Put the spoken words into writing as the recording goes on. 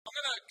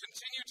to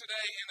continue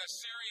today in a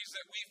series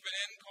that we've been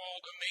in called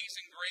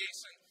Amazing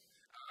Grace, and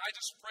I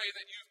just pray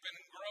that you've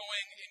been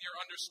growing in your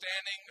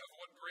understanding of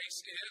what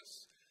grace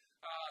is.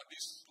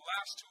 These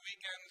last 2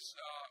 weekends,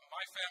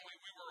 my family,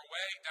 we were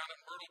away down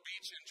at Myrtle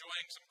Beach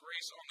enjoying some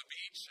grace on the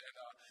beach and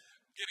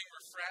getting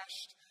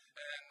refreshed,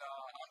 and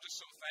I'm just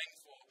so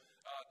thankful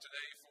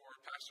today for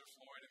Pastor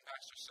Floyd and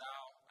Pastor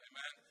Sal,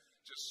 amen,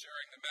 just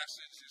sharing the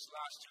message these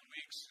last 2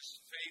 weeks,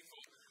 just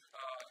faithful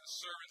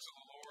servants of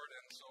the Lord,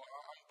 and so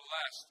I'm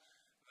blessed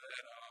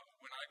that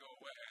when I go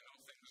away, I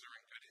know things are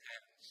in good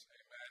hands,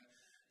 amen,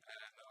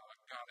 and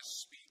God is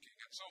speaking.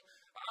 And so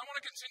I want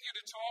to continue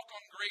to talk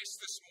on grace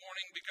this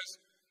morning because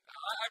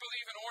I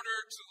believe in order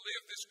to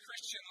live this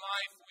Christian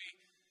life,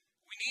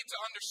 we need to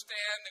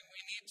understand and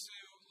we need to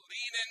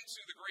lean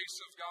into the grace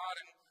of God,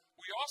 and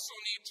we also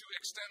need to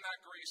extend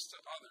that grace to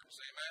others,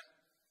 amen.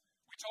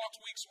 We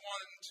talked weeks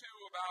 1 and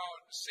 2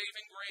 about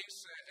saving grace,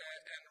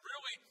 and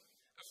really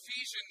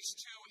Ephesians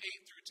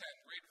 2:8 through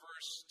 10, great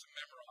verse to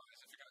memorize.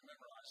 If you're going to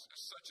memorize,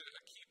 it's such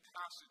a key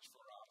passage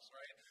for us,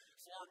 right?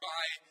 For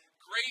by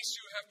grace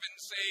you have been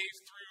saved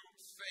through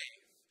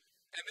faith.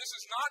 And this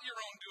is not your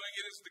own doing,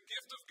 it is the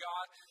gift of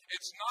God.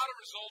 It's not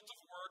a result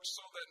of works,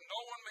 so that no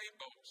one may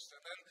boast.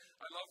 And then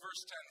I love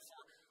verse 10,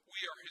 for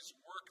we are his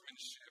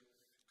workmanship,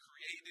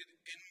 created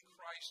in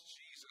Christ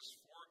Jesus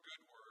for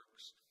good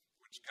works,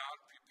 which God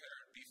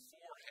prepared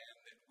beforehand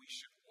that we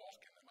should walk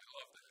in them. I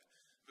love that.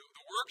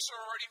 The works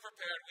are already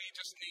prepared. We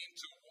just need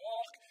to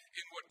walk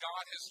in what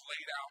God has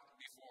laid out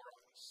before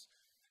us.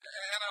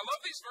 And I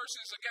love these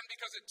verses, again,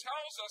 because it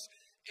tells us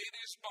it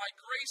is by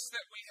grace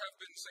that we have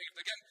been saved.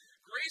 Again,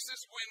 grace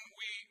is when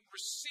we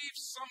receive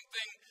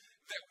something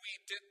that we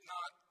did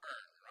not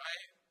earn,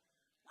 right?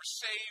 We're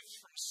saved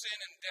from sin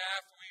and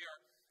death. We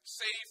are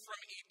saved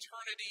from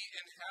eternity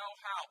in hell.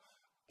 How?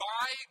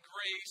 By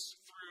grace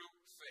through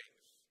faith.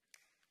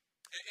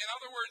 In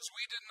other words,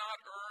 we did not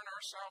earn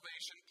our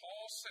salvation.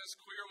 Paul says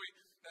clearly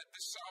that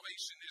this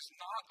salvation is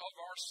not of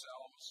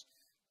ourselves,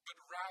 but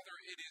rather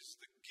it is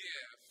the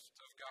gift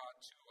of God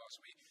to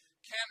us. We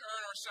can't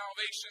earn our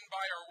salvation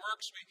by our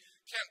works. We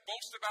can't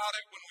boast about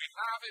it when we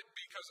have it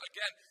because,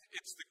 again,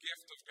 it's the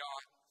gift of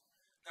God.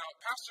 Now,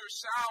 Pastor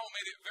Sal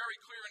made it very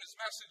clear in his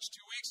message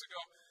 2 weeks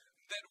ago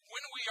that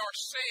when we are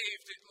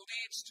saved, it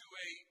leads to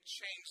a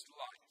changed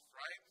life,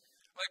 right?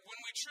 Like when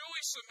we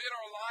truly submit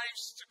our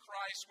lives to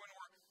Christ, when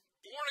we're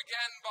born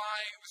again by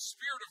the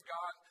Spirit of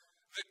God,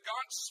 that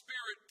God's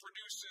Spirit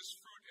produces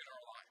fruit in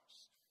our lives.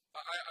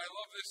 I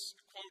love this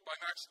quote by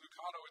Max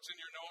Lucado. It's in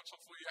your notes.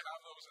 Hopefully you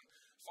have those and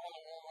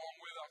follow along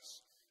with us.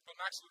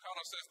 But Max Lucado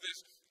says this: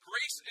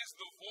 grace is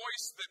the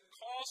voice that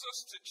calls us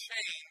to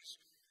change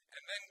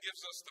and then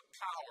gives us the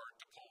power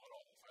to pull it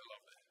off. I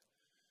love that.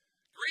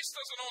 Grace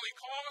doesn't only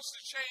call us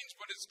to change,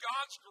 but it's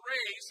God's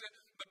grace,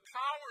 the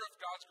power of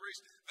God's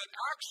grace, that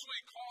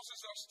actually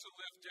causes us to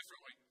live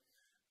differently.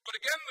 But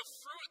again, the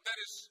fruit that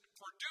is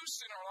produced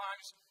in our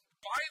lives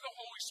by the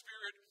Holy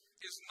Spirit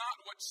is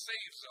not what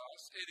saves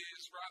us. It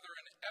is rather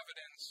an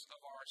evidence of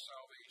our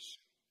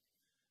salvation.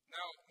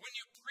 Now, when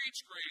you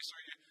preach grace or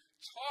you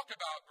talk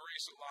about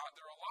grace a lot,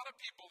 there are a lot of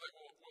people that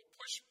will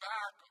push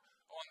back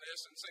on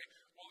this and say,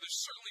 well,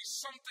 there's certainly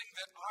something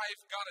that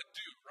I've got to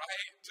do,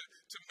 right,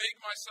 to make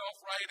myself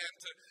right and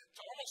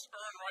to almost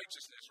earn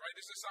righteousness, right?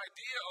 It's this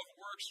idea of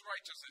works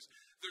righteousness.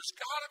 There's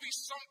got to be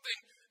something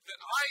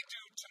that I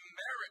do to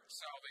merit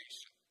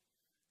salvation.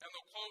 And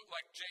they'll quote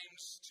like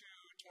James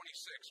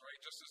 2:26,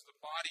 right? Just as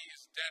the body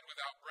is dead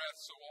without breath,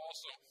 so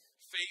also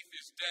faith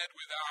is dead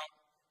without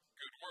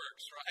good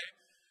works, right?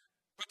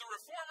 But the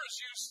Reformers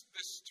used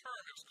this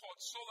term. It was called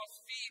sola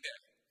fide.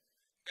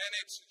 And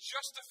it's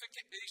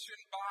justification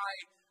by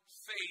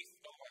faith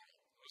alone.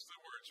 Those are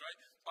the words, right?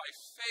 By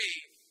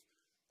faith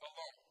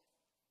alone.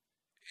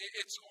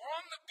 It's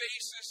on the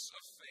basis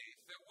of faith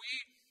that we,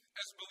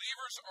 as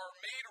believers,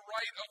 are made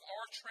right of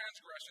our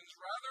transgressions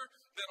rather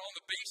than on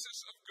the basis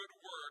of good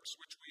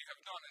works which we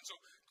have done. And so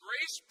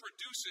grace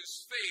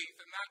produces faith,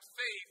 and that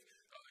faith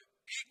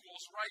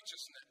equals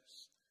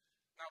righteousness.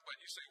 Now, but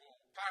you say,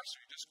 well,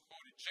 Pastor, you just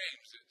quoted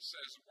James. It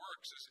says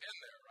works is in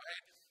there,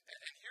 right?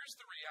 And here's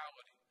the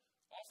reality.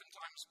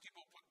 Oftentimes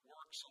people put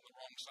works on the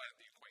wrong side of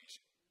the equation.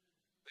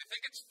 They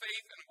think it's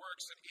faith and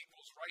works that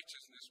equals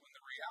righteousness, when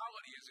the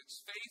reality is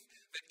it's faith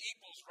that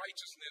equals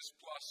righteousness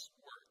plus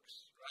works,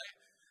 right?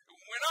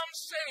 When I'm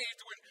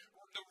saved, when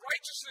the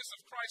righteousness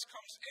of Christ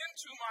comes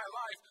into my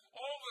life,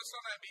 all of a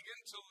sudden I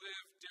begin to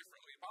live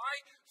differently. By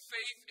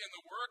faith in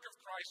the work of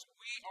Christ,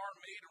 we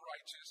are made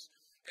righteous,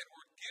 and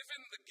we're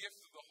given the gift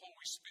of the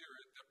Holy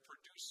Spirit that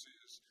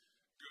produces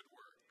good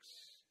works.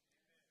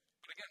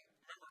 But again,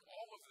 remember,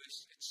 all of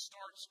this, it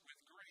starts with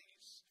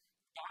grace.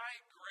 By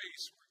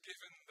grace, we're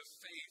given the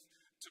faith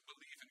to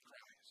believe in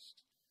Christ.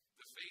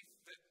 The faith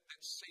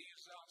that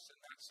saves us, and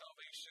that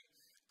salvation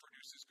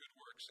produces good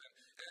works.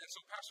 And so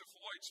Pastor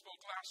Floyd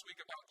spoke last week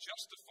about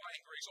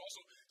justifying grace,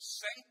 also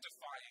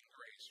sanctifying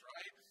grace,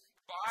 right?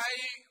 By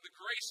the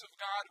grace of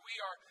God, we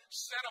are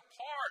set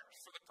apart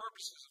for the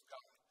purposes of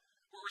God.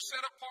 We're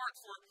set apart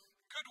for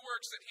good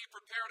works that he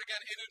prepared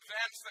again in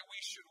advance that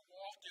we should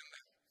walk in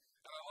them.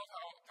 And I love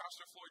how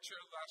Pastor Floyd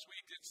shared last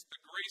week. It's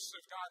the grace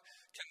of God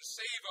can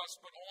save us,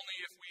 but only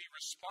if we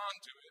respond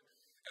to it.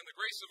 And the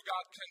grace of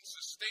God can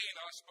sustain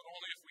us, but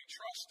only if we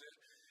trust it.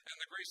 And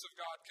the grace of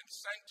God can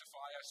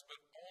sanctify us, but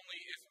only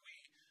if we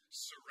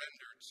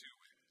surrender to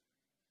it.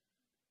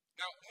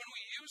 Now, when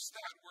we use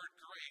that word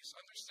grace,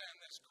 understand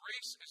this.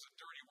 Grace is a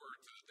dirty word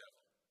to the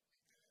devil.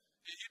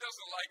 He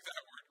doesn't like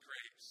that word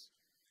grace.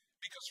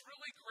 Because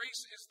really,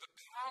 grace is the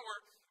power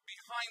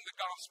behind the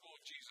gospel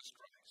of Jesus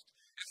Christ.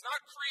 It's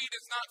not creed,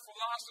 it's not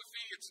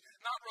philosophy, it's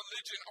not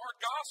religion. Our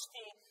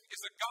gospel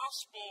is a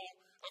gospel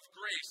of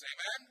grace,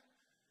 amen?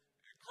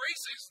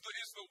 Grace is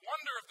the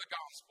wonder of the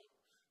gospel.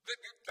 That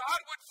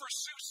God would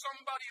pursue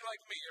somebody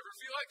like me. Ever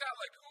feel like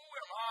that? Like, who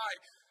am I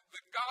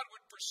that God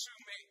would pursue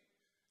me?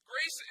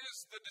 Grace is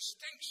the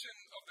distinction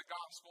of the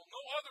gospel.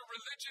 No other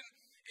religion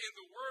in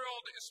the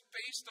world is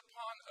based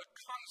upon a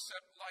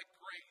concept like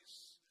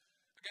grace.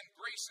 Again,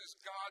 grace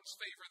is God's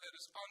favor that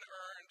is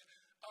unearned,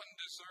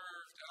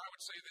 undeserved, and I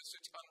would say this,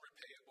 it's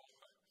unrepayable.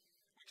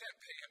 We can't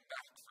pay him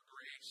back for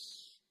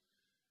grace.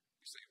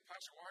 You say,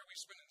 Pastor, why are we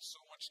spending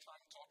so much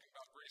time talking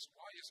about grace?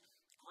 Why is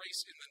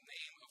grace in the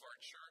name of our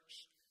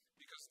church?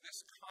 Because this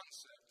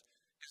concept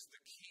is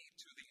the key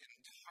to the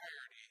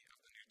entirety of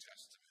the New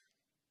Testament.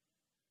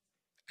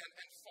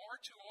 And far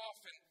too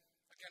often,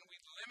 again, we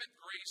limit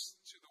grace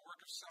to the work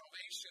of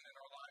salvation in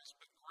our lives,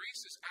 but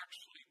grace is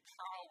actually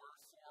power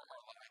for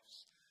our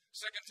lives.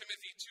 2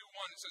 Timothy 2:1,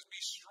 it says,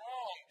 be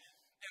strong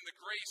in the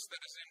grace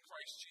that is in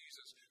Christ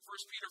Jesus.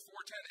 1 Peter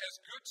 4:10,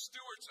 as good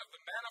stewards of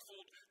the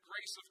manifold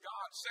grace of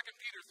God. 2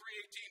 Peter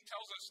 3:18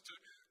 tells us to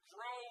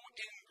grow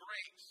in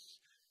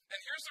grace. And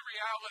here's the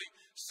reality.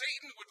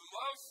 Satan would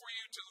love for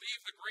you to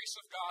leave the grace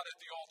of God at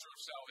the altar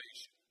of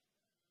salvation.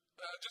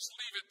 Just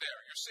leave it there.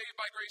 You're saved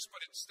by grace,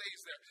 but it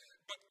stays there.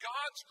 But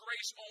God's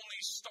grace only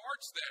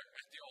starts there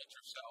at the altar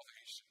of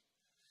salvation.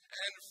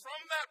 And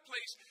from that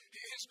place,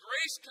 his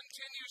grace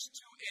continues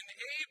to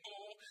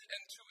enable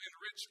and to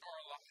enrich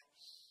our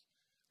lives.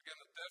 Again,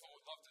 the devil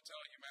would love to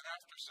tell you, man,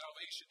 after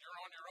salvation,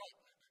 you're on your own.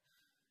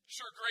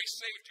 Sure, grace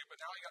saved you,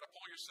 but now you got to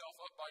pull yourself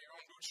up by your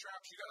own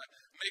bootstraps. You got to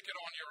make it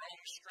on your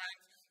own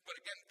strength.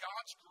 But again,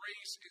 God's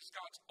grace is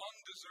God's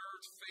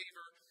undeserved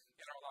favor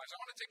in our lives.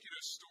 I want to take you to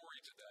a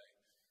story today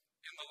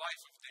in the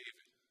life of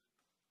David.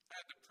 I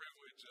had the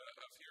privilege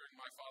of hearing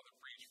my father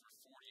preach for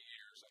 40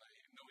 years, and I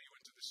know he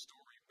went to this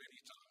story many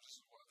times.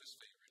 This is one of his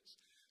favorites.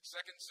 2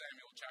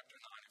 Samuel chapter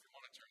 9, if you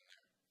want to turn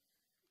there.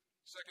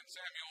 2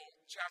 Samuel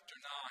chapter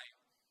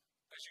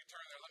 9. As you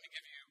turn there, let me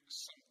give you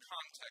some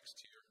context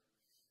here.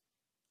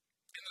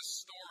 In the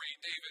story,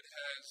 David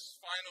has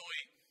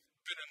finally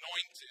been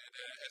anointed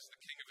as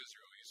the king of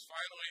Israel. He's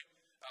finally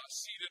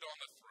seated on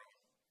the throne.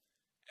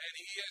 And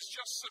he has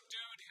just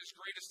subdued his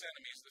greatest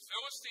enemies, the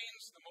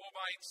Philistines, the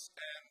Moabites,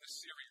 and the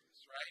Syrians,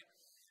 right?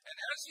 And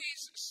as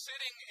he's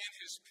sitting in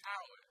his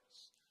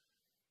palace,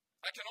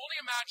 I can only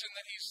imagine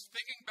that he's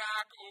thinking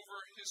back over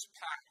his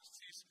past.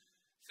 He's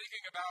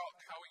thinking about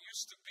how it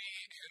used to be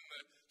in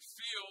the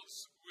fields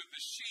with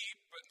the sheep,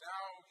 but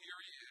now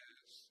here he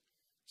is,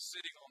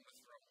 sitting on the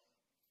throne.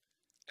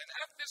 And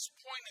at this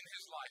point in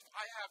his life,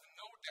 I have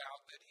no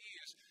doubt that he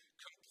is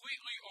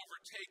completely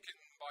overtaken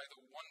by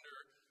the wonder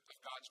of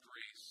God's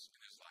grace in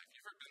his life.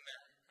 You ever been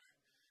there?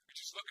 You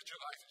just look at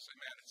your life and say,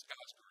 man, it's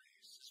God's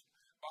grace. It's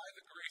by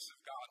the grace of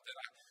God that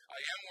I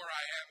am where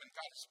I am, and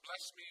God has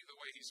blessed me the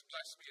way he's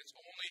blessed me. It's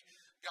only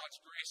God's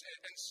grace.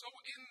 And so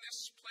in this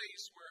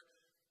place where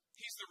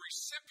he's the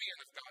recipient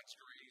of God's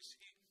grace,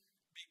 he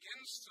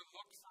begins to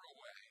look for a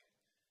way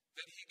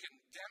that he can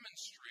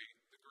demonstrate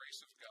the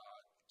grace of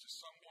God to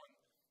someone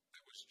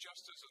that was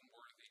just as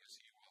unworthy as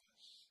he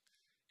was.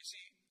 You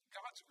see,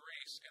 God's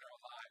grace in our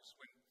lives,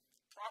 when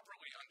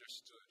properly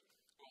understood,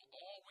 will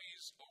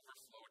always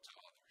overflow to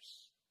others.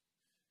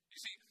 You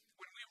see,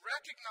 when we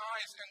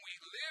recognize and we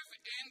live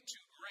into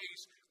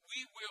grace, we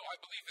will, I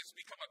believe, it's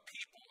become a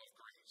people of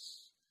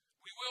grace.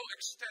 We will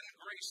extend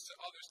grace to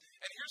others.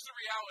 And here's the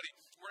reality.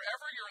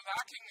 Wherever you're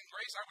lacking in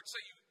grace, I would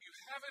say you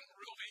haven't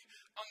really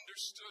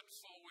understood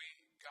fully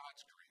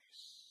God's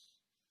grace.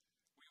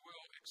 We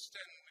will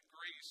extend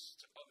grace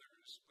to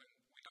others when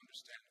we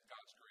understand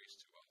God's grace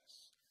to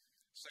us.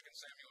 2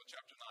 Samuel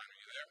chapter 9, are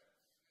you there?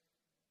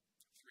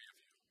 3 of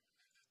you.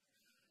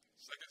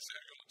 2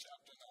 Samuel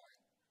chapter 9.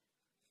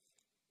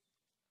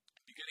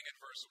 Beginning in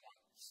verse 1.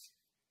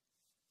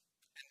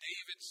 And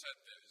David said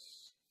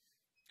this,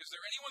 is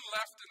there anyone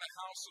left in the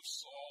house of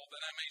Saul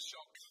that I may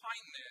show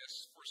kindness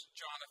for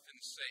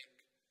Jonathan's sake?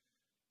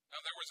 Now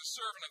there was a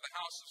servant of the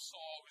house of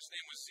Saul whose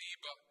name was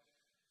Ziba,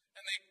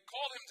 and they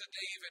called him to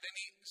David, and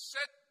he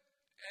said,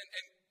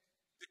 and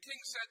the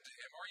king said to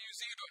him, are you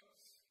Ziba?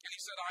 And he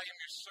said, I am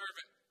your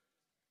servant.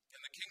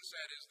 And the king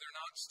said, is there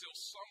not still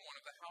someone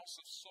of the house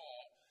of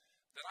Saul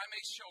that I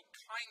may show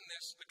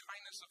kindness, the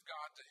kindness of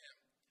God to him?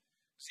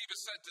 Ziba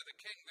said to the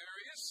king, there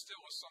is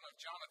still a son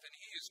of Jonathan.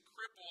 He is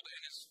crippled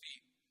in his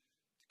feet.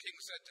 The king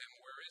said to him,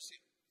 where is he?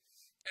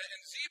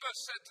 And Ziba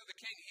said to the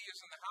king, he is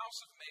in the house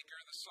of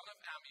Machir, the son of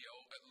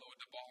Ammiel, at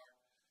Lo-debar.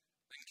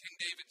 Then King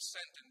David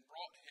sent and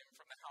brought him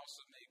from the house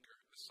of Machir,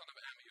 the son of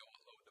Ammiel,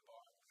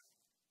 Lo-debar.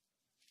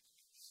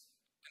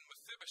 And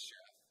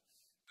Mephibosheth,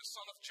 the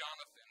son of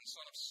Jonathan,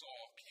 son of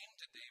Saul, came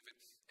to David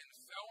and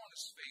fell on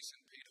his face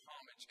and paid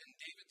homage. And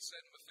David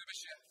said,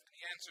 Mephibosheth, and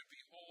he answered,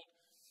 Behold,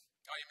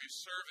 I am your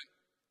servant.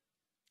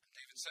 And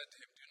David said to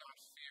him, Do not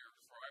fear,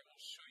 for I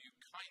will show you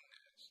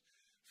kindness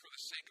for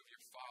the sake of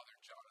your father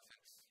Jonathan.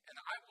 And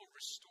I will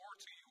restore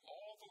to you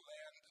all the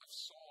land of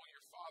Saul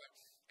your father,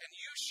 and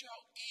you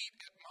shall eat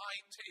at my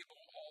table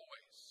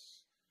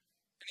always.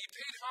 And he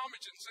paid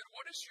homage and said,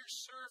 What is your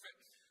servant,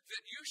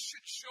 that you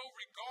should show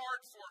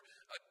regard for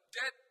a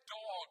dead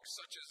dog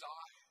such as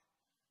I?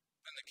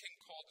 Then the king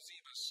called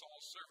Ziba,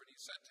 Saul's servant.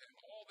 He said to him,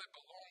 All that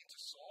belonged to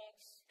Saul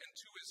and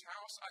to his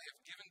house I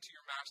have given to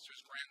your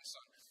master's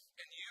grandson.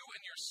 And you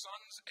and your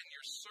sons and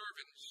your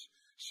servants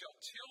shall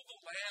till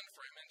the land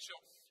for him, and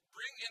shall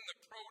bring in the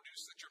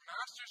produce, that your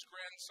master's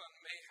grandson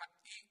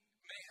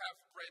may have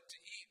bread to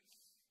eat.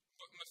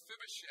 But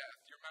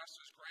Mephibosheth, your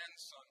master's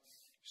grandson,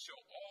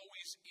 shall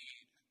always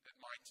eat at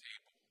my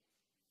table.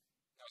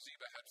 Now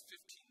Ziba had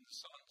 15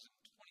 sons and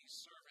 20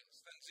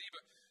 servants. Then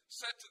Ziba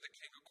said to the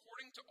king,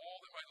 According to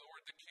all that my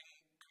lord the king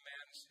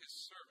commands his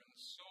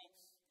servants, so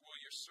will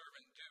your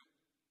servant do.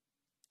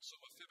 So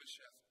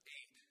Mephibosheth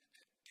ate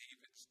at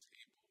David's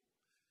table.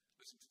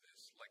 Listen to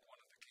this, like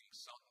one of the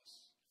king's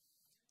sons.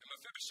 And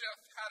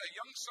Mephibosheth had a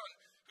young son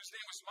whose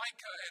name was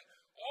Micah, and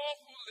all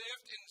who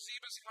lived in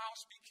Ziba's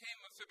house became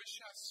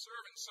Mephibosheth's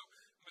servants. So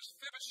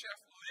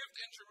Mephibosheth lived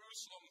in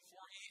Jerusalem,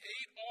 for he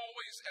ate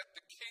always at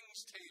the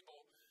king's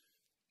table.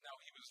 Now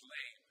he was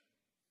lame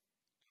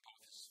in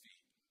both his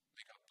feet.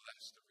 May God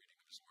bless the reading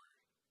of his word.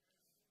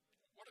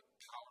 What a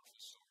powerful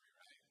story,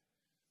 right?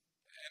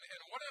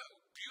 And what a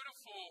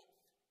beautiful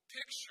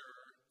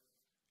picture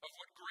of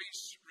what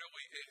grace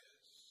really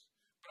is.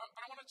 But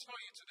I want to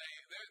tell you today,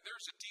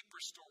 there's a deeper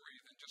story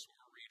than just what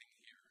we're reading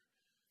here.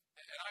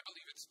 And I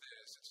believe it's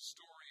this. It's a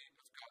story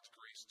of God's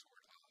grace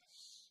toward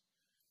us.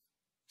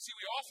 See,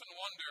 we often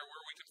wonder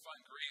where we can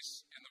find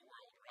grace in the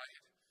world,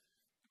 right?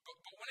 But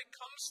when it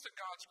comes to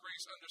God's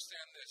grace,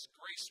 understand this.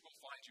 Grace will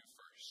find you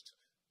first.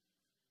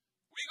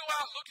 We go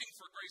out looking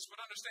for grace,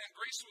 but understand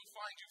grace will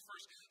find you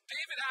first.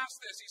 David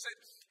asked this. He said,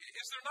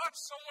 Is there not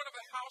someone of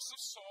the house of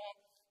Saul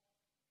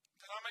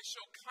that I may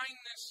show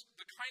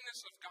the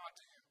kindness of God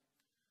to him?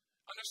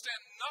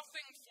 Understand,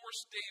 nothing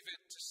forced David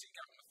to seek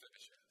out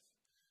Mephibosheth.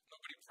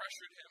 Nobody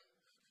pressured him.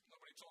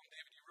 Nobody told him,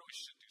 David, you really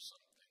should do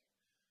something.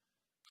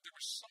 But there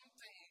was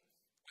something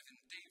within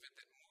David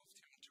that moved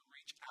him to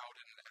reach out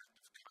in an act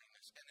of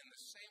kindness. And in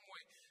the same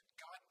way,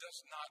 God does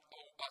not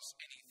owe us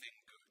anything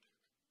good.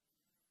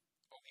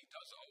 Oh, he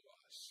does owe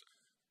us.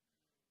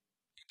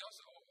 He does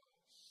owe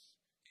us.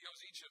 He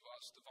owes each of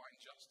us divine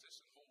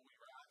justice and holy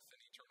wrath and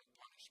eternal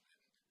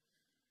punishment.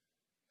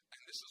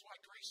 And this is why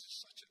grace is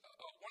such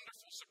a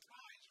wonderful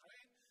surprise,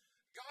 right?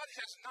 God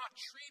has not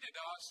treated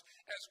us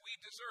as we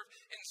deserve.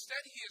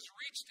 Instead, he has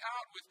reached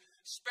out with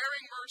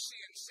sparing mercy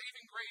and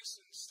saving grace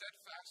and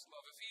steadfast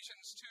love.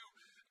 Ephesians 2,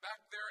 back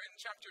there in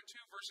chapter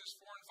 2, verses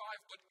 4 and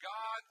 5. But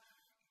God,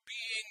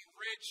 being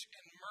rich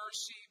in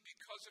mercy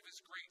because of his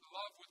great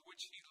love with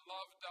which he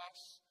loved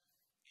us,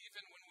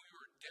 even when we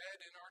were dead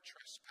in our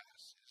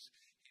trespasses,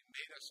 he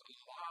made us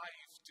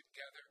alive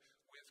together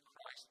with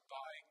Christ.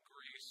 By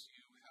grace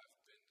you have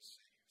been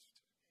saved.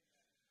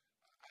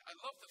 I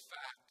love the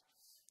fact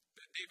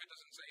that David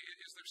doesn't say,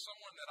 is there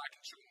someone that I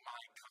can show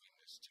my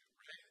kindness to,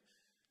 right?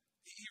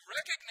 He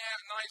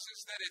recognizes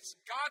that it's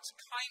God's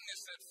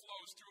kindness that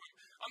flows through him.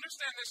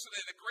 Understand this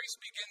today, that grace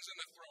begins in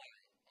the throne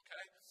room,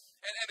 okay?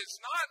 And it's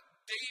not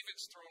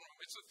David's throne room,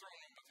 it's the throne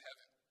room of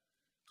heaven.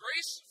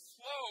 Grace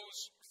flows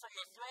from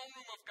the throne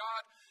room of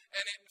God,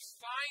 and it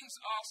finds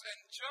us, and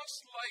just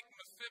like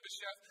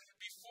Mephibosheth,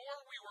 before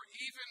we were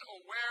even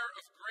aware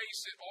of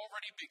grace, it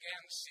already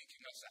began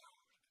seeking us out.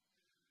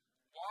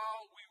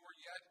 While we were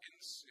yet in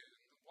sin,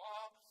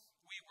 while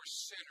we were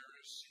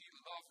sinners, he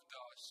loved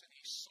us and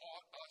he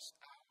sought us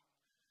out.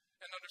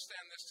 And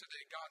understand this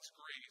today, God's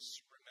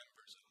grace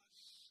remembers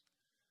us.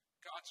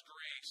 God's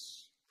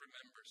grace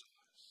remembers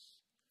us.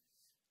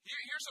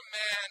 Here's a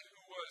man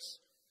who was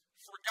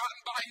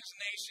forgotten by his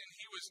nation.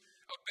 He was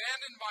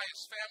abandoned by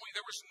his family.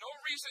 There was no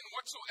reason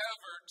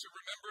whatsoever to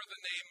remember the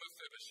name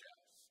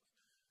Mephibosheth.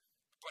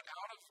 But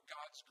out of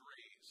God's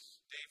grace,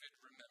 David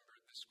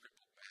remembered this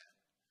crippled man.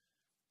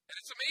 And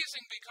it's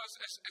amazing because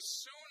as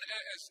soon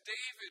as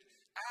David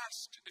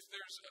asked if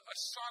there's a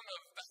son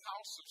of the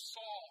house of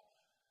Saul,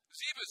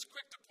 Ziba is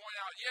quick to point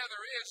out, yeah,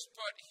 there is,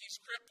 but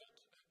he's crippled.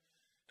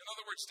 In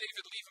other words,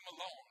 David, leave him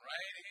alone,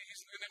 right?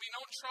 He's going to be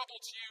no trouble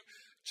to you.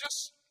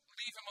 Just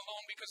leave him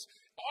alone, because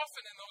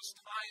often in those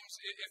times,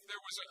 if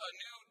there was a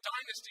new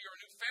dynasty or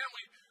a new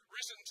family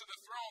risen to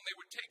the throne, they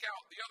would take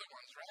out the other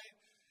ones, right?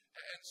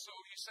 And so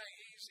he's saying,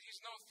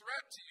 he's no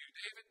threat to you,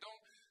 David.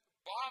 Don't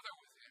bother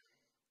with him.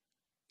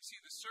 You see,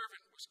 the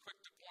servant was quick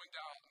to point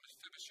out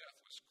Mephibosheth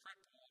was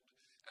crippled,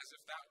 as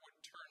if that would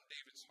turn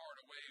David's heart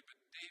away. But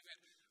David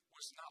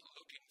was not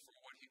looking for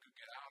what he could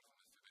get out of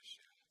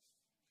Mephibosheth.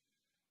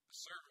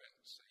 The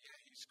servants say, yeah,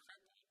 he's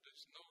crippled.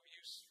 There's no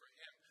use for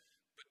him.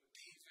 But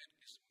David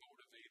is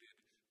motivated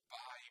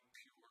by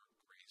pure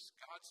grace.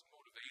 God's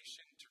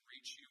motivation to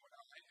reach you and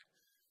I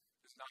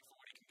is not for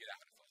what he can get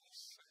out of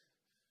us.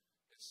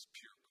 It's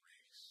pure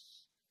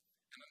grace.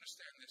 And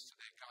understand this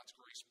today, God's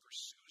grace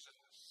pursues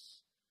us.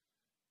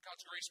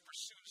 God's grace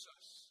pursues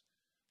us.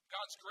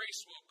 God's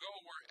grace will go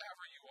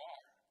wherever you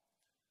are.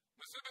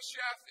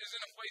 Mephibosheth is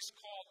in a place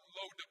called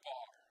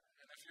Lodabar.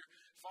 And if you're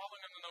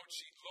following on the note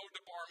sheet,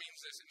 Lodabar means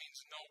this. It means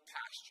no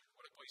pasture.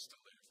 What a place to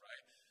live,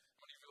 right?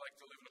 How many of you like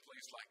to live in a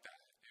place like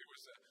that? It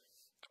was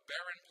a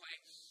barren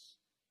place.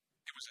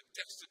 It was a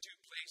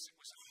destitute place. It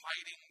was a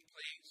hiding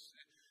place.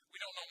 We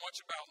don't know much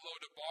about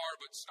Lodabar,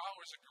 but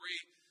scholars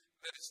agree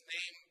that its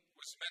name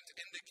was meant to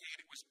indicate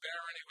it was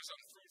barren, it was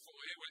unfruitful,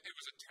 it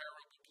was a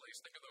terrible place.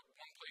 Think of the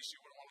one place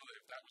you would want to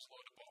live. That was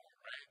Lodabar,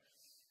 right?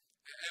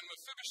 And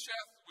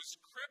Mephibosheth was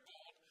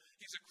crippled.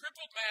 He's a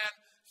crippled man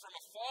from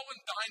a fallen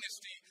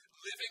dynasty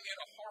living in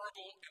a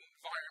horrible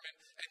environment,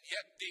 and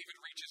yet David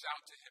reaches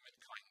out to him in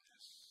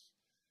kindness.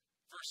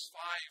 Verse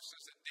 5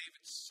 says that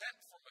David sent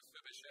for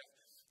Mephibosheth,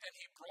 and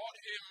he brought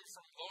him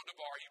from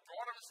Lodabar. He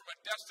brought him from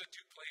a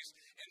destitute place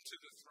into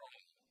the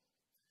throne.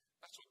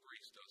 That's what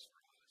grace does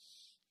for us.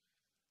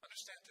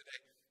 Understand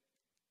today,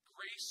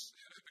 grace,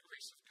 the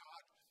grace of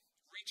God,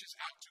 reaches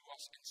out to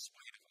us in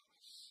spite of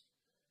us.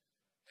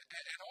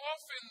 And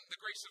often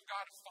the grace of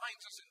God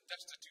finds us in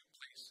destitute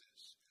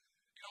places.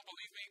 You don't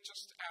believe me?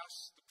 Just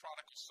ask the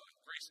prodigal son.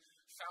 Grace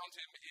found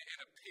him in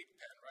a pig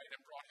pen, right,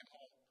 and brought him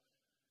home.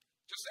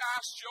 Just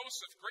ask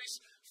Joseph. Grace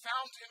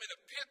found him in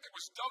a pit that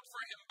was dug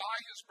for him by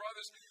his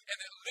brothers, and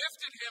it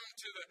lifted him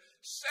to the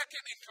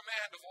second in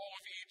command of all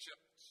of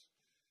Egypt.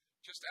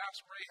 Just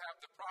ask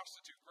Rahab the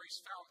prostitute. Grace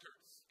found her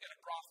in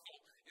a brothel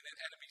in an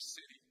enemy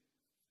city.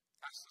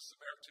 Ask the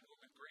Samaritan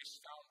woman. Grace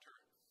found her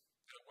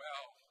in a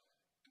well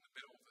in the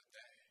middle of the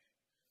day.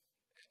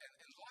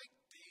 And like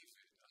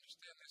David,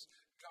 understand this,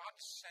 God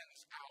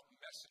sends out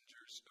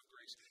messengers of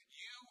grace.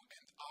 You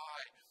and I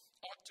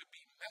ought to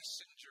be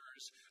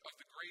messengers of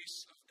the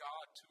grace of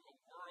God to a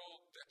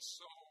world that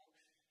so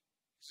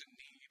is in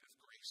need of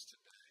grace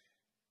today.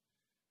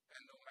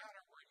 And no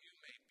matter where you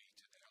may be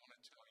today, I want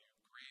to tell you,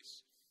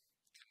 grace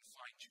can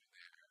find you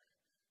there,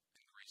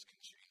 and grace can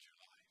change your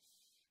life.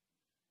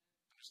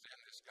 Understand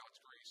this, God's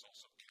grace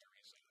also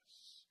carries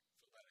us.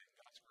 Fill that in,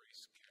 God's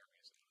grace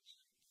carries us.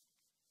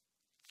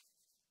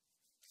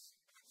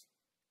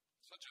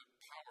 Such a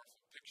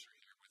powerful picture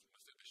here with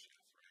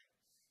Mephibosheth, right?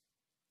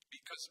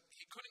 Because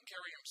he couldn't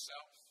carry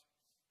himself.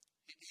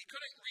 He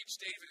couldn't reach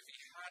David if he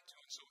had to,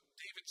 and so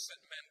David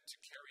sent men to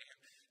carry him.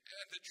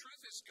 And the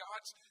truth is,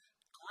 God's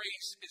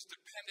grace is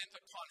dependent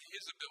upon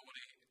his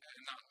ability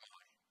and not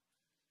mine.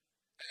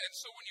 And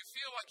so when you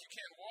feel like you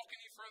can't walk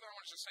any further, I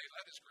want to just say,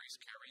 let his grace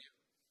carry you.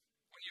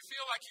 When you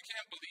feel like you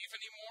can't believe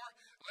anymore,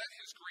 let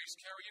his grace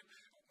carry you.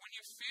 When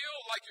you feel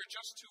like you're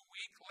just too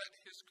weak, let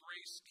his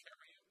grace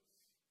carry you.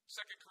 2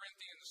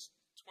 Corinthians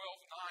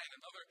 12:9,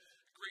 another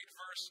great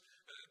verse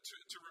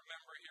to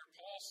remember here.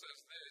 Paul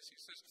says this. He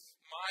says,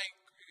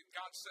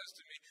 God says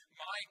to me,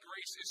 my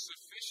grace is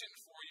sufficient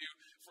for you,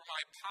 for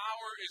my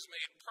power is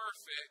made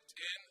perfect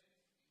in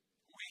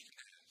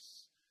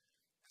weakness.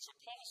 And so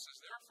Paul says,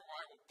 therefore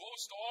I will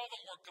boast all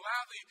the more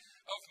gladly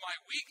of my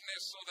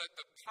weakness, so that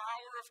the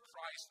power of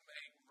Christ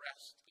may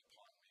rest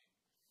upon me.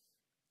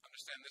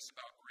 Understand this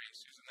about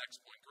grace. Here's the next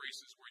point.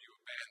 Grace is where you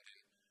abandon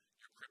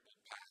your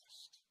crippled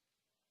past.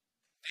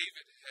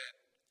 David had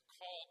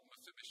called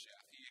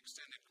Mephibosheth. He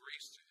extended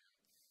grace to him.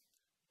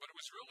 But it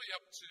was really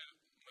up to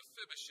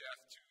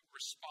Mephibosheth to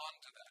respond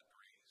to that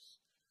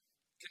grace.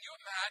 Can you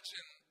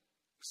imagine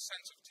the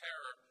sense of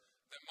terror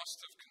that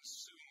must have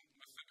consumed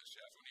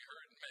Mephibosheth when he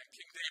heard, man,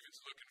 King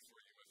David's looking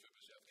for you,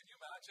 Mephibosheth? Can you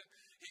imagine?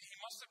 He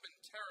must have been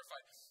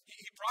terrified.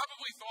 He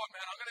probably thought,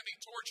 man, I'm going to be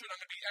tortured, I'm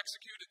going to be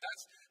executed.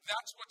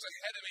 That's what's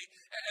ahead of me.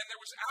 And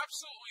there was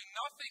absolutely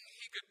nothing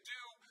he could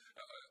do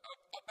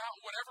about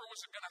whatever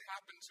was going to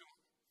happen to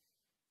him.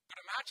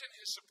 But imagine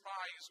his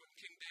surprise when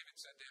King David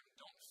said to him,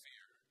 don't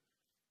fear.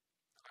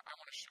 I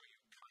want to show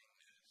you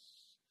kindness.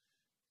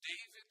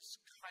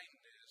 David's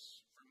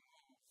kindness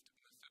removed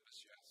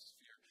Mephibosheth's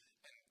fear,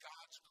 and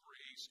God's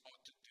grace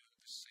ought to do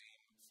the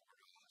same for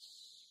us.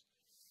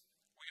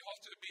 We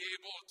ought to be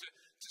able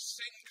to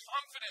sing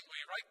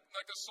confidently, right?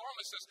 Like the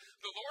psalmist says,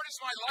 the Lord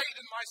is my light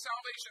and my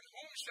salvation.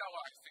 Whom shall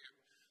I fear?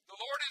 The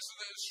Lord is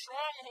the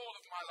stronghold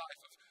of my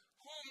life. Of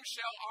whom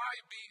shall I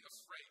be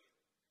afraid?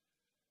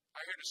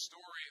 I heard a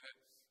story that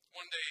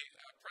one day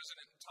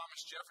President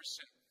Thomas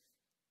Jefferson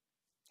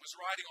was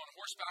riding on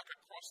horseback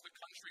across the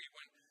country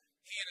when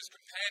he and his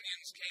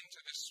companions came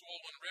to this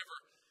swollen river.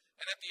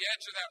 And at the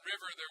edge of that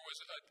river, there was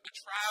a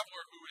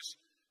traveler who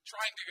was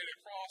trying to get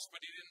across,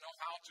 but he didn't know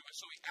how to. And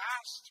so he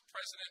asked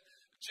President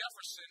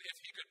Jefferson if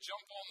he could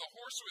jump on the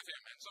horse with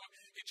him. And so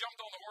he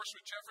jumped on the horse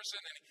with Jefferson,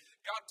 and he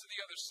got to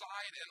the other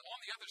side. And on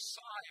the other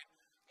side,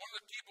 one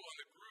of the people in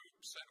the group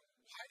said,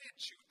 why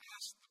didn't you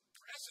ask the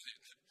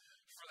president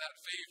for that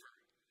favor?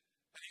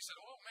 And he said,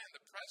 oh man,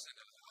 the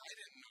president, I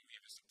didn't know he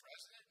was the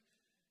president.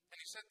 And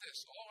he said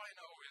this, all I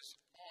know is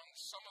on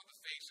some of the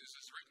faces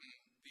is written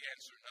the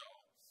answer no,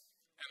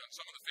 and on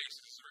some of the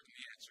faces is written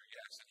the answer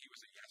yes, and he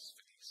was a yes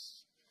face.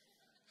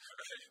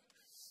 Right?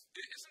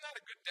 Isn't that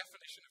a good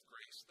definition of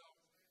grace, though?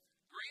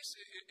 Grace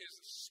is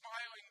the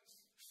smiling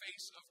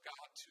face of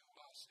God to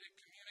us. It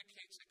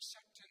communicates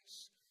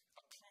acceptance,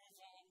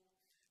 approval,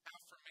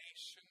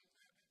 affirmation.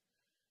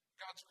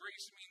 God's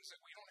grace means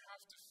that we don't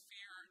have to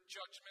fear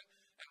judgment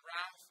and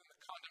wrath and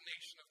the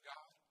condemnation of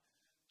God.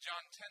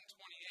 John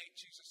 10:28,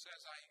 Jesus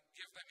says, I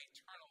give them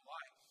eternal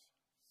life,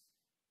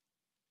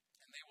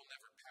 and they will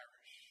never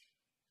perish,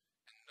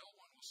 and no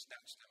one will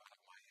snatch them out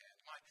of my hand.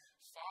 My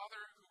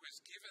Father who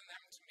has given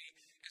them to me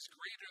is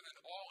greater than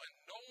all,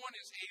 and no one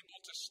is able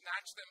to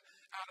snatch them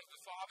out of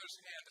the Father's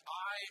hand.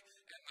 I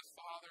and the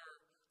Father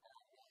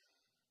are one.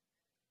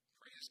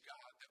 Praise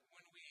God that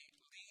when we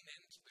lean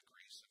into the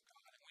grace of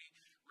God and we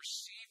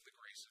receive the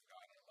grace of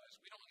God in our lives,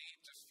 we don't need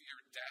to fear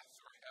death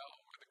or hell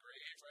or the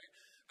grave, right?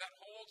 That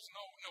holds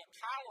no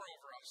power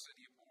over us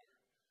anymore.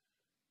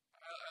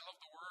 I love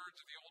the words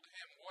of the old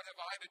hymn, what have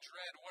I to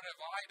dread, what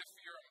have I to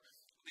fear? I'm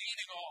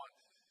leaning on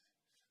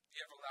the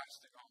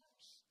everlasting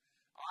arms.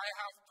 I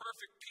have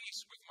perfect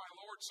peace with my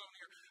Lord so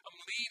near. I'm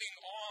leaning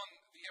on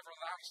the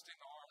everlasting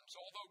arms.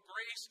 Although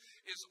grace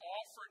is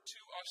offered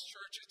to us,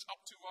 church, it's up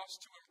to us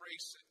to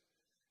embrace it.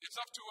 It's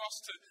up to us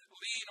to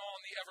lean on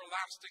the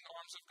everlasting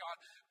arms of God.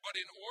 But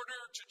in order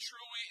to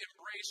truly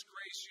embrace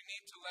grace, you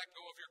need to let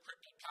go of your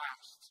crippled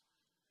past.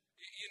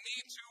 You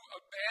need to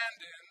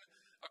abandon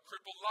a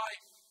crippled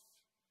life.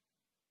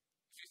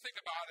 If you think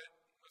about it,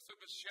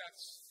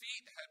 Mephibosheth's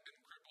feet had been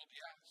crippled,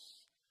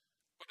 yes,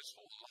 but his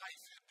whole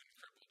life had been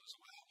crippled as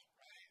well,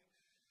 right?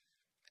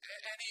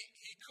 And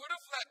he could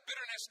have let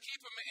bitterness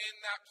keep him in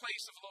that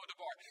place of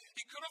Lodabar.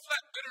 He could have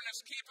let bitterness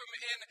keep him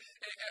in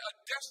a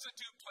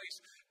destitute place,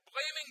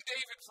 blaming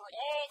David for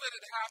all that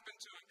had happened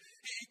to him.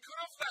 He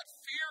could have let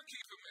fear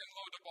keep him in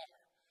Lodabar.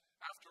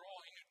 After all,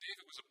 he knew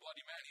David was a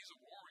bloody man. He's a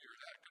warrior.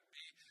 That could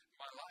be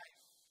my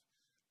life.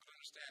 But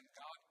understand,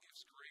 God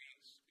gives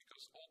grace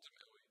because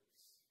ultimately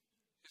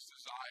his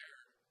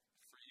desire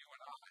for you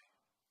and I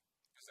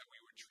is that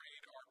we would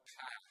trade our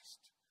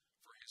past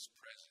for his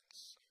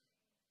presence.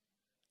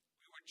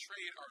 We would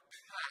trade our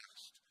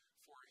past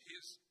for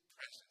his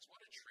presence.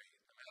 What a trade.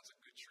 I mean, that's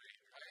a good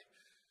trade, right?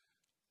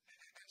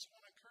 And so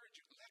I want to encourage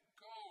you, let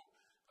go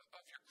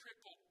of your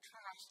crippled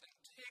past and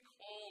take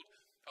hold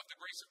of the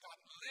grace of God.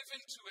 Live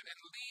into it and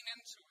lean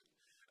into it.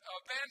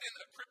 Abandon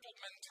a crippled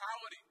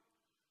mentality.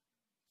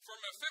 For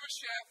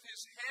Mephibosheth,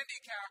 his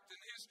handicap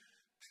and his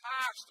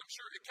past, I'm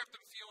sure it kept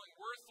him feeling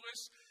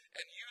worthless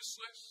and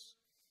useless.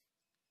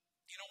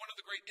 You know, one of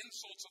the great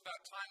insults of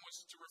that time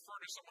was to refer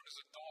to someone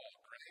as a dog,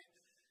 right?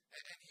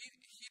 And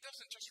he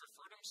doesn't just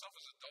refer to himself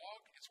as a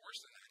dog. It's worse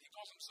than that. He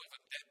calls himself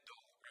a dead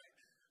dog, right?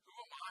 Who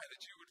am I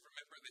that you would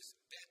remember this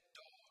dead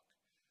dog?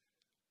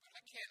 But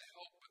I can't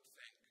help but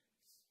think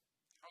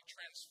how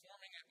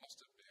transforming it must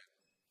have been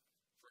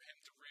for him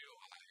to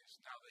realize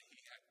now that he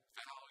had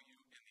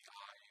value in the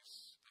eyes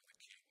of the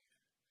king.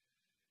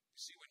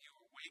 You see, when you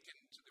awaken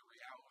to the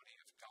reality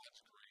of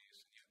God's grace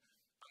and you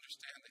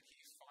understand that he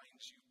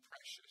finds you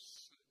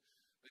precious,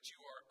 that you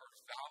are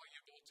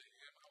valuable to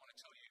him, I want to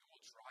tell you, it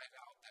will drive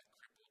out that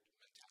crippled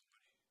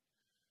mentality.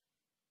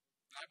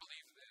 And I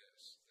believe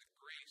this, that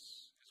grace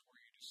is where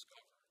you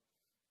discover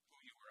who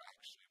you were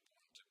actually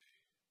born to be.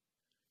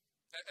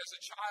 As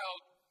a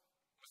child,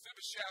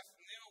 Mephibosheth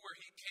knew where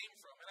he came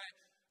from, and I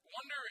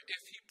wonder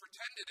if he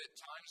pretended at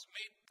times,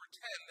 made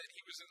pretend that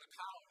he was in the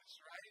palace,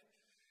 right?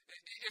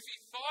 If he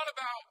thought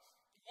about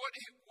what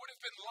it would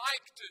have been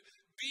like to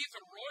be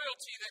the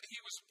royalty that he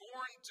was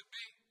born to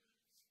be.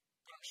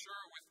 But I'm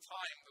sure with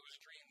time those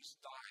dreams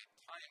died.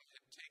 Time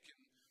had taken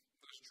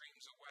those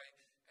dreams away,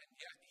 and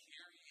yet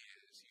here he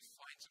is. He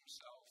finds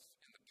himself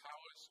in the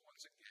palace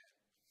once again,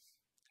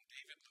 and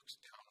David looks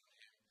down on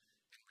him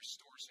and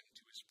restores him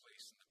to his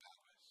place in the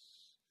palace.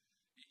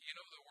 You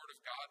know, the Word of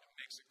God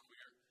makes it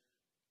clear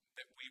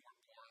that we were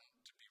born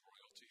to be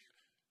royalty.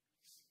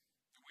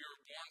 That we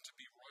were born to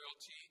be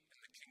royalty in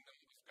the kingdom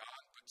of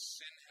God, but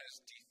sin has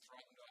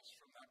dethroned us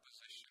from that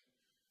position.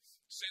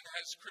 Sin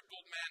has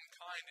crippled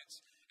mankind.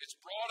 It's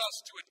brought us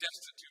to a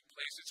destitute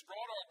place. It's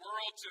brought our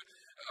world to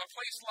a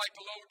place like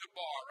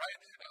Lodabar, right?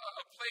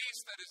 A place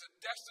that is a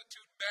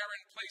destitute,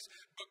 barren place.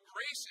 But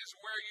grace is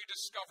where you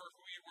discover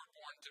who you were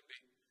born to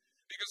be.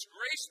 Because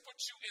grace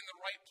puts you in the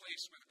right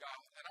place with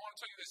God. And I want to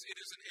tell you this, it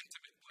is an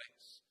intimate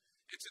place.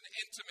 It's an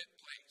intimate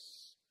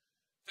place.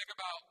 Think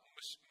about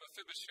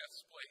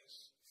Mephibosheth's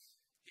place.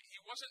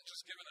 He wasn't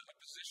just given a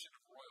position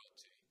of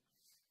royalty.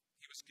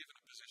 He was given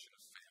a position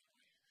of family.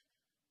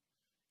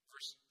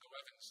 Verse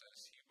 11 says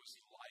he was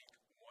like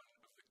one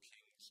of the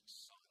king's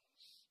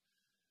sons.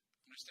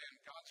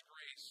 Understand, God's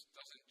grace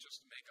doesn't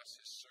just make us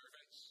his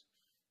servants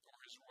or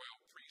his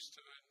royal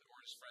priesthood or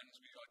his friends.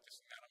 We like to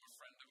sing that I'm a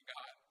friend of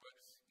God, but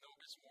no,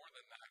 it's more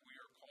than that. We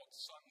are called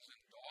sons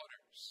and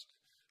daughters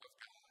of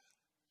God.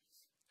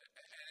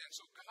 And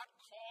so God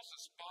calls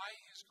us by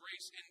his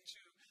grace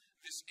into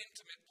this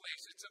intimate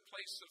place. It's a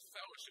place of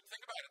fellowship.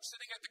 Think about it.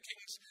 Sitting at the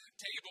king's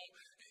table,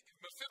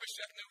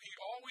 Mephibosheth knew he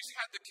always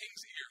had the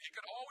king's ear. He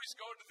could always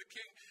go to the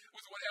king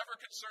with whatever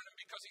concerned him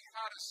because he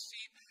had a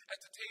seat at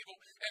the table.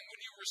 And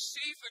when you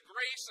receive the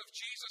grace of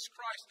Jesus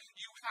Christ,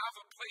 you have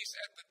a place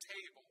at the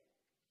table.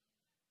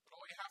 But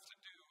all you have to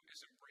do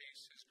is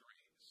embrace his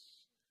grace.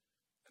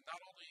 And not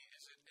only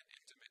is it an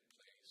intimate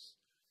place,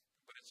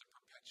 but it's a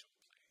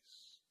perpetual place.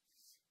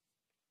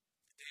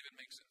 David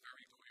makes it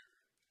very clear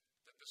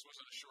that this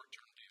wasn't a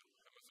short-term deal.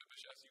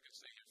 Mephibosheth, you could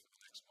stay here for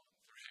the next month,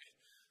 right?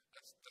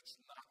 That's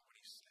not what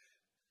he said.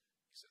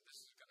 He said,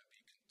 this is going to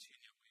be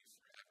continually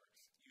forever.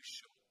 You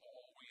shall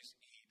always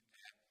eat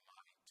at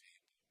my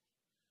table.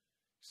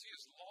 See,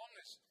 as long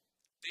as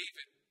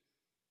David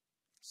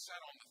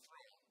sat on the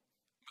throne,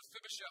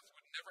 Mephibosheth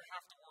would never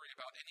have to worry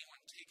about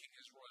anyone taking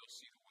his royal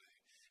seat away.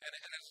 And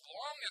as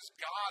long as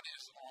God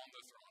is on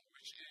the throne,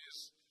 which is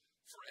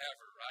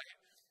forever, right?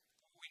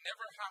 We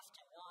never have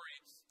to worry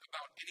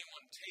about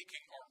anyone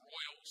taking our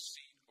royal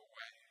seat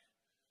away.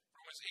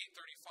 Romans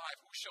 8:35,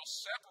 who shall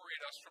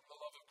separate us from the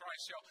love of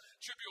Christ? Shall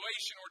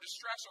tribulation or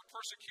distress or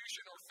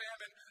persecution or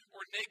famine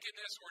or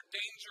nakedness or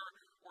danger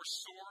or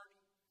sword?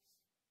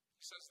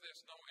 He says this,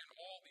 no, in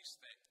all these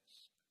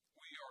things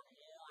we are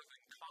more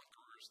than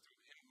conquerors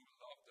through him who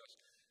loved us.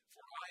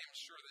 For I am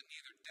sure that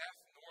neither death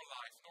nor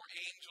life, nor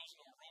angels,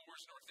 nor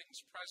rulers, nor things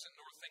present,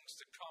 nor things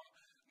to come,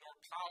 nor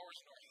powers,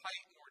 nor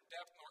height, nor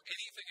depth, nor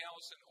anything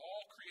else in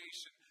all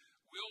creation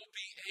will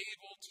be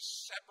able to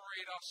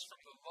separate us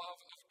from the love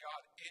of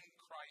God in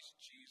Christ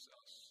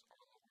Jesus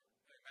our Lord.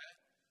 Amen?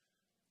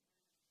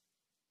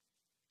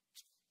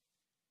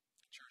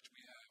 Church,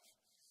 we have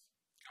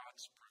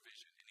God's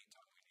provision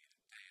anytime we need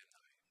it, day and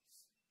night.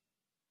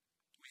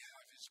 We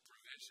have his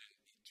provision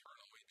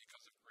eternally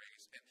because of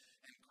grace.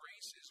 And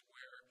grace is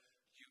where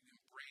you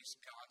embrace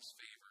God's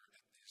favor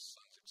at his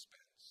son's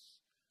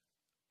expense.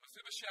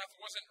 Mephibosheth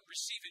wasn't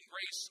receiving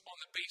grace on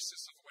the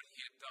basis of what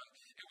he had done.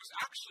 It was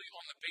actually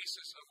on the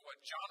basis of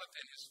what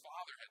Jonathan, his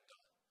father, had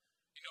done.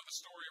 You know the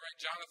story, right?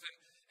 Jonathan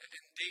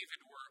and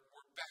David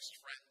were best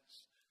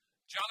friends.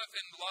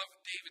 Jonathan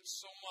loved David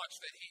so much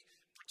that he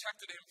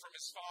protected him from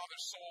his father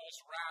Saul's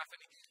wrath,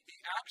 and he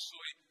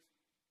actually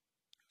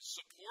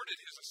supported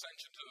his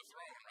ascension to the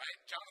throne, right?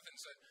 Jonathan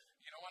said,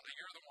 you know what,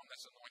 you're the one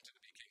that's anointed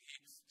to be king. He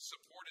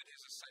supported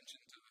his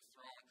ascension to the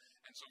throne.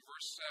 And so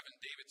verse 7,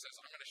 David says,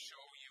 I'm going to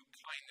show you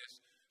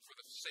kindness for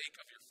the sake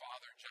of your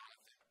father,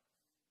 Jonathan.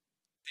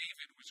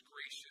 David was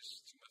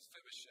gracious to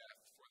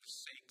Mephibosheth for the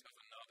sake of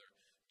another,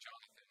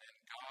 Jonathan. And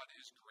God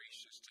is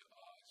gracious to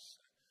us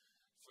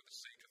for the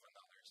sake of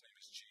another. His name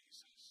is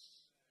Jesus.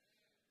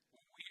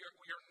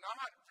 We are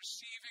not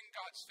receiving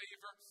God's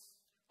favor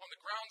on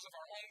the grounds of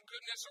our own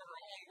goodness or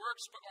our own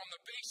works, but on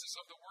the basis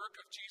of the work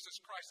of Jesus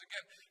Christ.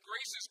 Again,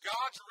 grace is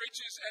God's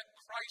riches at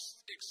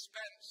Christ's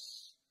expense.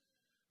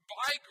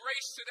 By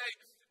grace today,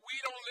 we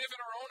don't live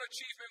in our own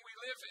achievement, we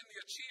live in the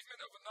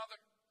achievement of another.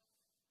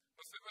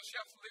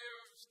 Mephibosheth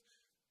lived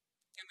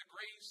in the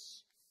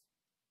grace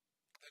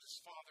that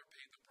his father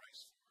paid the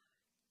price for.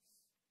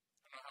 I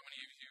don't know how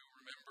many of you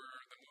remember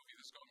the movie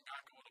that's going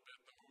back a little bit,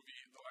 the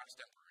movie The Last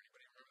Emperor.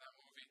 Anybody remember that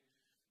movie?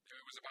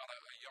 It was about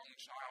a young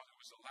child who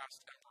was the last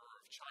emperor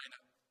of China.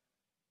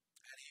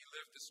 And he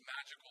lived this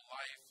magical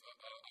life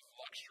of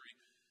luxury,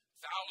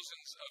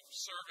 thousands of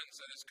servants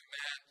at his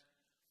command.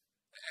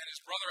 And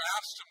his brother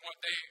asked him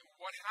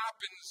what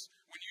happens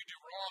when you do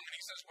wrong. And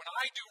he says, when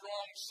I do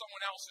wrong,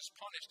 someone else is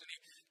punished. And he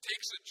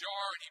takes a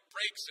jar and he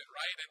breaks it,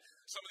 right? And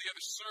some of the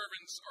other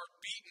servants are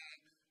beaten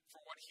for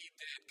what he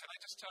did. Can I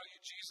just tell you,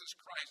 Jesus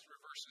Christ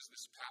reverses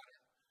this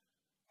pattern.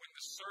 When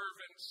the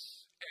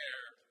servants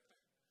erred,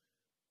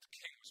 the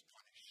king was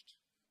punished.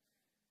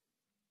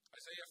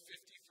 Isaiah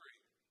 53,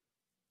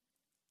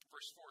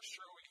 verse 4,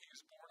 surely he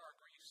has borne our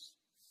griefs.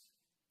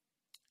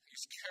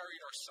 He's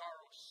carried our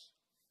sorrows.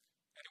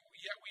 And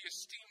yet we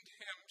esteemed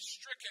him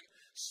stricken,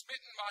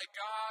 smitten by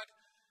God,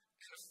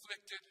 and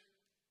afflicted.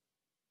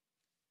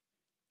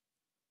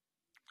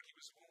 But he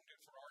was wounded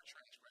for our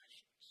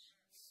transgressions.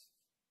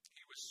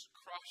 He was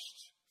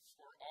crushed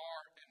for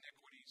our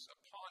iniquities.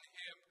 Upon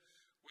him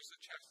was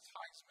the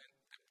chastisement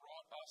that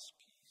brought us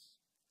peace.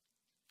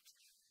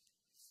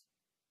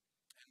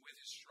 And with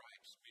his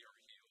stripes we are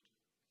healed.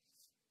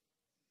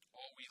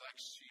 All we like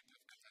sheep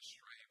have gone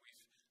astray.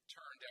 We've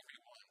turned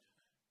everyone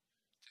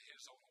to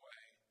his own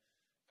way.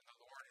 And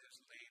the Lord has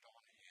laid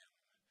on him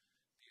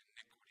the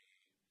iniquity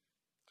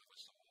of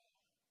us all.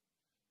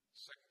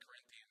 2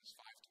 Corinthians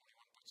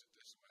 5:21 puts it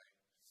this way.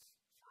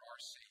 For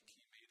our sake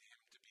he made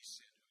him to be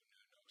sin who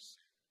knew no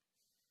sin,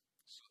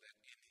 so that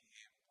in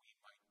him we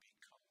might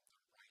become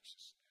the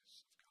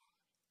righteousness of God.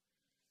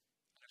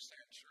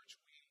 Understand, church,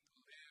 we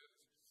live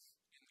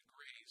in the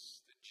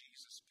grace that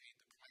Jesus paid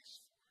the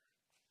price for.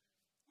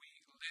 We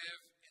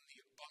live in the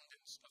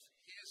abundance of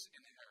his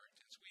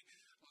inheritance. We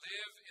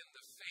live in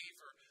the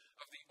favor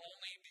of the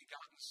only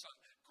begotten Son.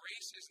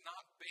 Grace is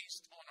not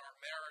based on our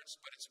merits,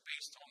 but it's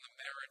based on the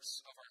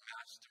merits of our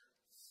Master.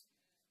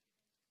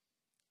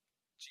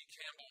 G.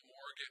 Campbell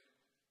Morgan,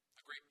 a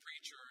a great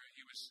preacher.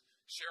 He was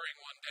sharing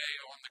one day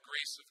on the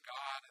grace of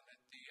God, and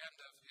at the end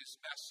of his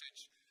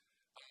message,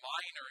 a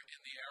miner in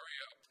the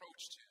area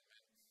approached him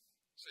and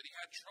said he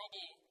had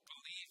trouble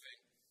believing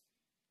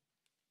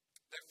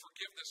that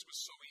forgiveness was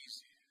so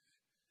easy.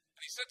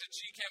 And he said to G.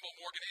 Campbell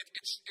Morgan,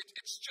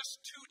 it's just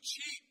too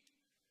cheap.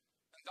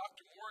 And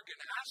Dr.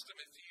 Morgan asked him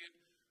if he had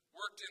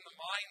worked in the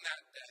mine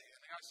that day. And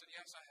the guy said,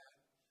 yes, I had.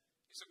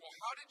 He said, well,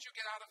 how did you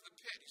get out of the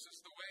pit? He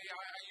says, the way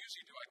I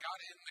usually do. I got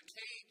in the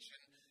cage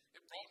and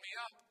it brought me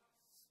up.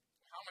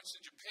 How much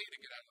did you pay to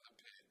get out of the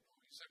pit?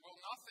 He said, well,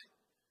 nothing.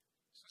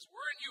 He says,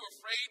 weren't you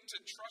afraid to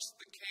trust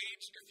the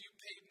cage if you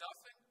paid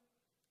nothing?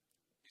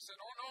 He said,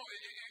 oh, no,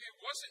 it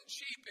wasn't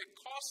cheap. It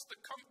cost the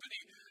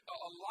company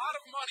a lot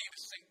of money to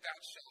sink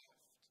that shaft.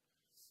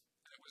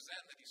 And it was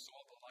then that he saw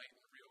the light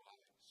and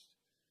realized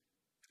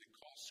that it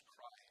cost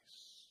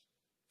Christ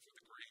for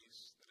the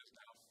grace that is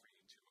now free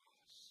to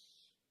us.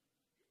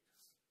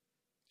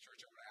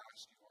 Church, I want to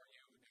ask you, are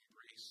you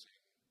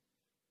embracing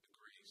the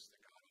grace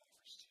that God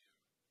offers to you?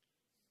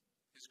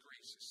 His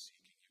grace is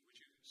seeking you. Would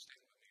you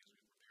stand with me as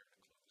we prepare to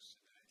close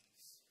today?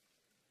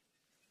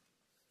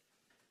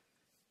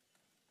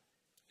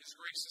 His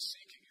grace is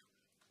seeking you.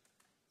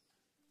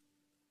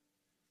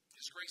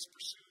 His grace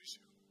pursues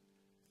you.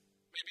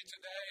 Maybe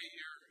today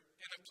you're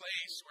in a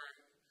place where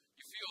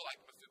you feel like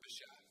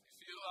Mephibosheth.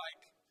 You feel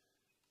like,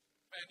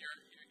 man,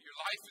 your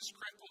life is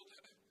crippled.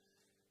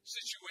 The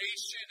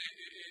situation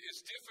is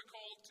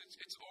difficult.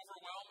 It's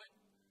overwhelming.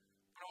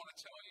 But I want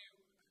to tell you,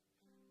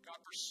 God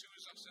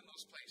pursues us in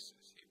those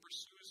places. He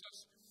pursues us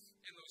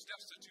in those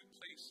destitute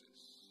places.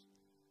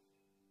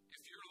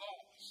 If you're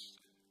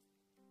lost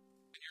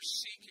and you're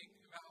seeking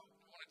Him out,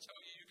 I want to tell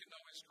you, you can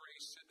know His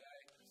grace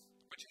today,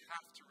 but you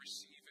have to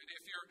receive it.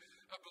 If you're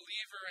a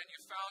believer and you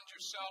found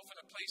yourself in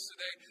a place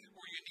today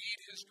where you need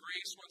His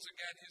grace, once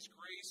again, His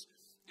grace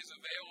is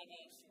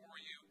available for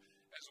you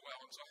as well.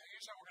 And so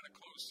here's how we're going to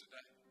close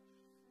today.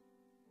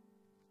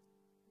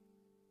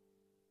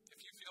 If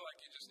you feel like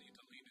you just need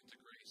to lean into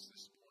grace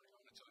this morning, I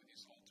want to tell you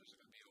these altars are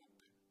going to be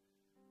open.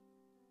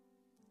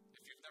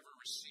 If you've never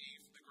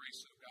received the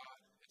grace of God,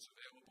 it's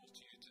available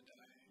to you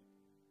today.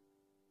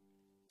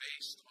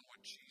 Based on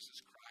what Jesus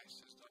Christ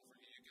has done for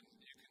you, you can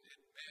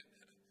admit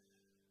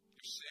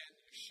your sin,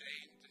 your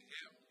shame to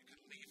Him. You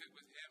can leave it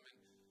with Him, and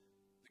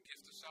the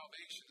gift of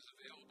salvation is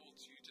available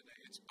to you today.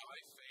 It's by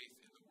faith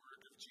in the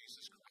work of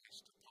Jesus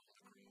Christ upon the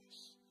cross.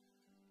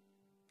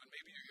 But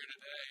maybe you're here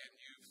today and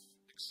you've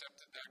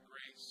accepted that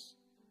grace,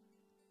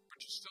 but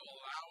you're still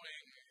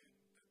allowing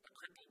a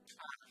crippled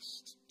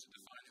past to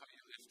define how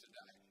you live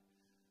today.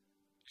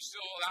 You're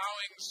still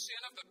allowing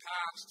sin of the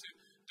past to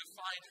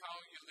define how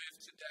you live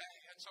today.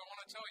 And so I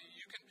want to tell you,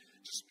 you can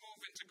just move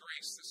into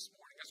grace this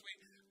morning. As we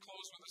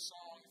close with a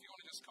song, if you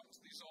want to just come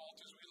to these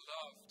altars, we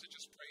love to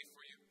just pray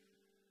for you.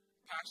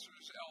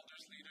 Pastors,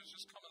 elders, leaders,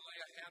 just come and lay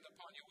a hand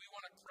upon you. We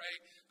want to pray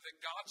that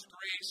God's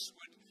grace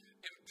would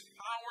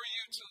empower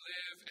you to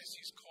live as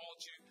He's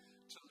called you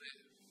to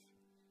live.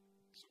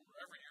 So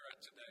wherever you're at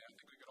today, I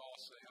think we could all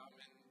say, I'm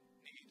in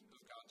need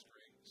of God's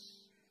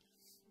grace.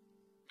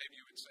 Maybe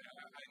you would say,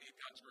 I need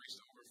God's grace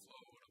to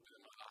overflow a little bit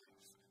in my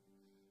life.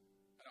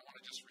 And I want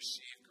to just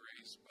receive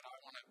grace, but I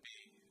want to be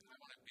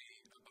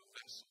a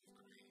vessel of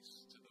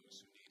grace to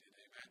those who need it.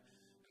 Amen.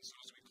 And so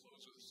as we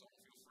close with a song,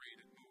 feel free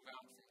to move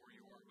out from where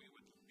you are. We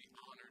would be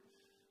honored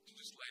to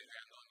just lay a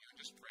hand on you and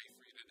just pray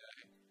for you today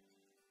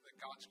that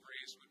God's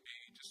grace would